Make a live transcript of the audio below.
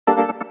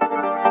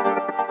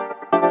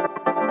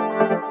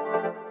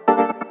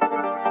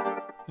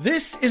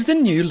This is the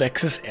new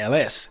Lexus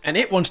LS, and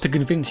it wants to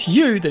convince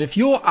you that if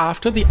you're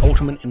after the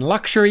ultimate in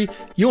luxury,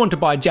 you want to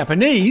buy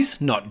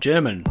Japanese, not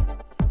German.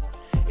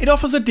 It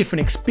offers a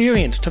different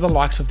experience to the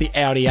likes of the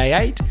Audi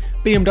A8,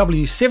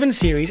 BMW 7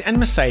 Series and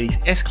Mercedes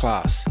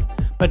S-Class.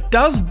 But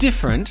does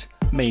different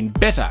mean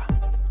better?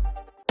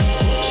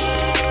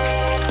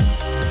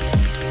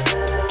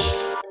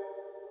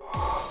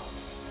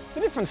 The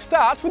difference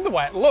starts with the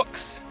way it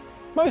looks.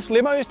 Most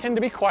limos tend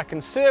to be quite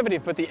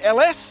conservative, but the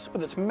LS,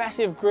 with its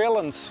massive grille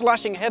and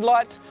slashing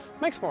headlights,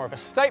 makes more of a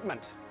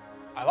statement.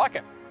 I like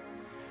it.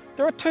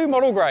 There are two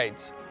model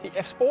grades, the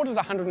F Sport at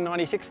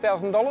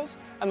 $196,000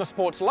 and the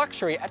Sports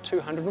Luxury at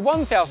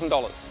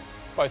 $201,000.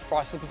 Both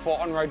prices before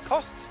on-road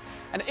costs,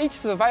 and each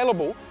is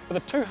available with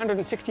a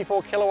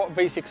 264 kilowatt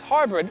V6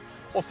 hybrid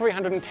or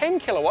 310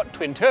 kilowatt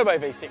twin-turbo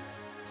V6.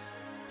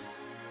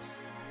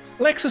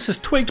 Lexus has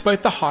tweaked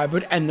both the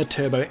hybrid and the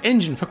turbo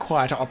engine for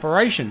quieter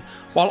operation,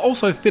 while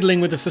also fiddling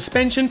with the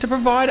suspension to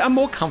provide a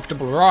more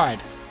comfortable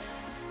ride.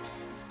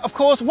 Of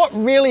course, what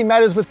really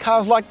matters with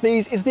cars like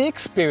these is the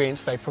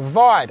experience they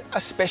provide,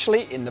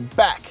 especially in the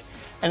back.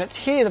 And it's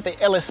here that the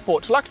LS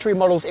Sports Luxury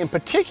models in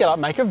particular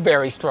make a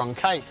very strong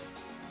case.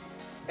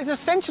 It's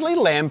essentially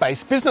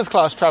land-based business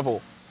class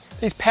travel.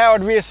 These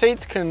powered rear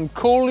seats can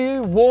cool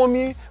you, warm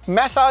you,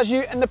 massage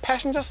you, and the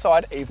passenger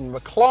side even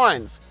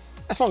reclines.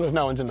 As long as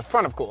no one's in the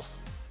front, of course.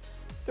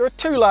 There are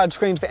two large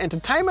screens for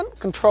entertainment,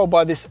 controlled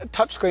by this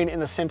touchscreen in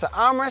the centre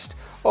armrest,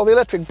 while the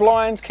electric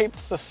blinds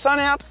keeps the sun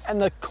out,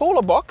 and the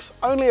cooler box,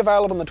 only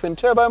available in the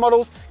twin-turbo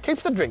models,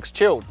 keeps the drinks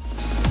chilled.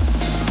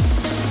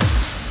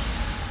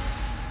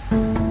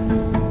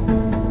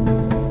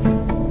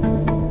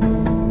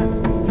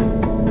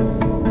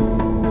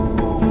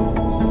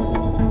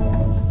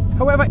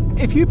 However,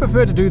 if you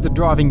prefer to do the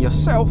driving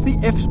yourself, the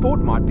F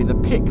Sport might be the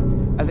pick,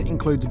 as it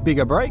includes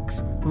bigger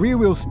brakes,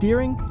 rear-wheel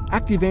steering,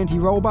 active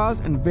anti-roll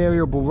bars and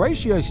variable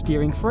ratio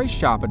steering for a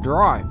sharper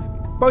drive.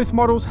 Both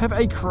models have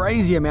a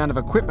crazy amount of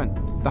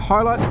equipment, the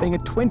highlights being a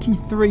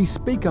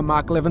 23-speaker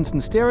Mark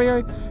Levinson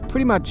stereo,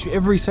 pretty much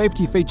every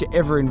safety feature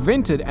ever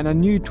invented, and a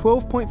new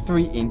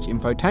 12.3-inch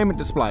infotainment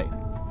display.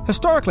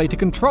 Historically, to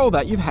control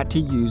that, you've had to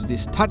use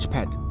this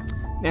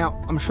touchpad.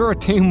 Now, I'm sure a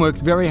team worked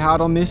very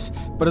hard on this,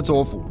 but it's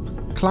awful.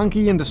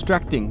 Clunky and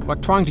distracting,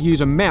 like trying to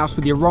use a mouse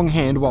with your wrong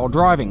hand while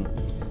driving.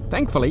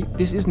 Thankfully,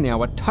 this is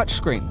now a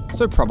touchscreen,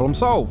 so problem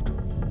solved.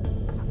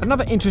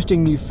 Another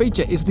interesting new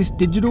feature is this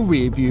digital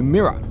rear view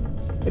mirror.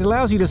 It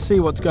allows you to see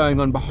what's going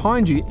on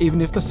behind you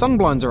even if the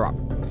sunblinds are up.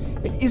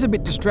 It is a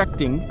bit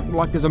distracting,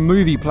 like there's a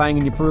movie playing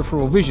in your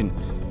peripheral vision,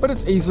 but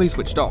it's easily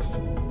switched off.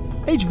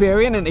 Each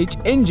variant and each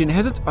engine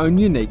has its own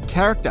unique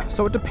character,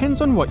 so it depends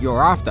on what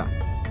you're after.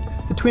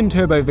 The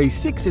twin-turbo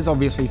V6 is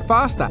obviously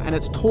faster and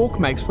its torque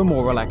makes for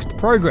more relaxed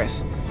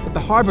progress, but the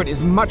hybrid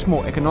is much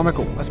more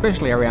economical,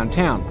 especially around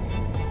town.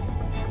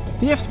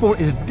 The F Sport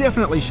is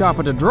definitely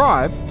sharper to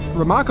drive,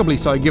 remarkably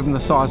so given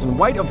the size and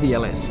weight of the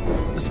LS.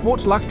 The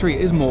Sports Luxury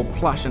is more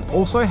plush and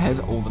also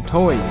has all the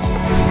toys.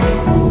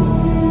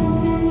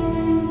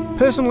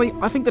 Personally,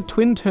 I think the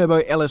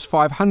twin-turbo LS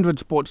 500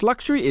 Sports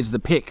Luxury is the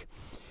pick.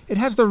 It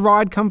has the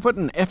ride comfort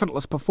and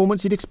effortless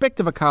performance you'd expect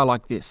of a car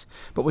like this,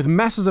 but with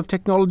masses of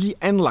technology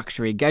and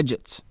luxury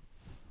gadgets.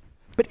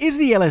 But is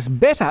the LS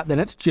better than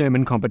its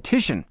German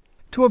competition?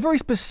 To a very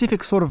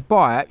specific sort of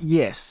buyer,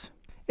 yes.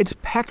 It's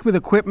packed with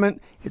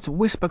equipment, it's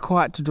whisper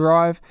quiet to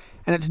drive,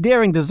 and its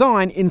daring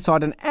design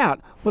inside and out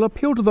will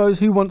appeal to those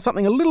who want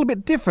something a little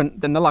bit different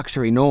than the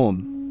luxury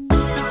norm.